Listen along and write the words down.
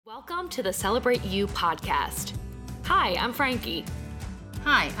Welcome to the Celebrate You podcast. Hi, I'm Frankie.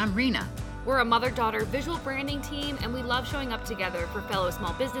 Hi, I'm Rena. We're a mother-daughter visual branding team, and we love showing up together for fellow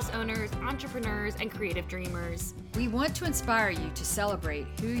small business owners, entrepreneurs, and creative dreamers. We want to inspire you to celebrate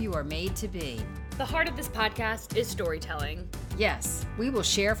who you are made to be. The heart of this podcast is storytelling. Yes, we will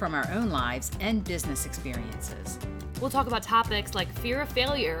share from our own lives and business experiences. We'll talk about topics like fear of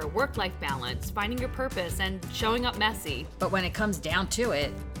failure, work-life balance, finding your purpose, and showing up messy. But when it comes down to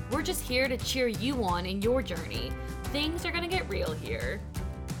it, we're just here to cheer you on in your journey. Things are going to get real here.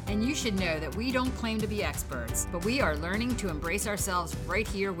 And you should know that we don't claim to be experts, but we are learning to embrace ourselves right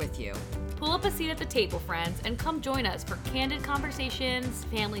here with you. Pull up a seat at the table, friends, and come join us for candid conversations,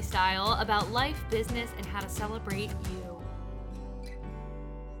 family style, about life, business, and how to celebrate you.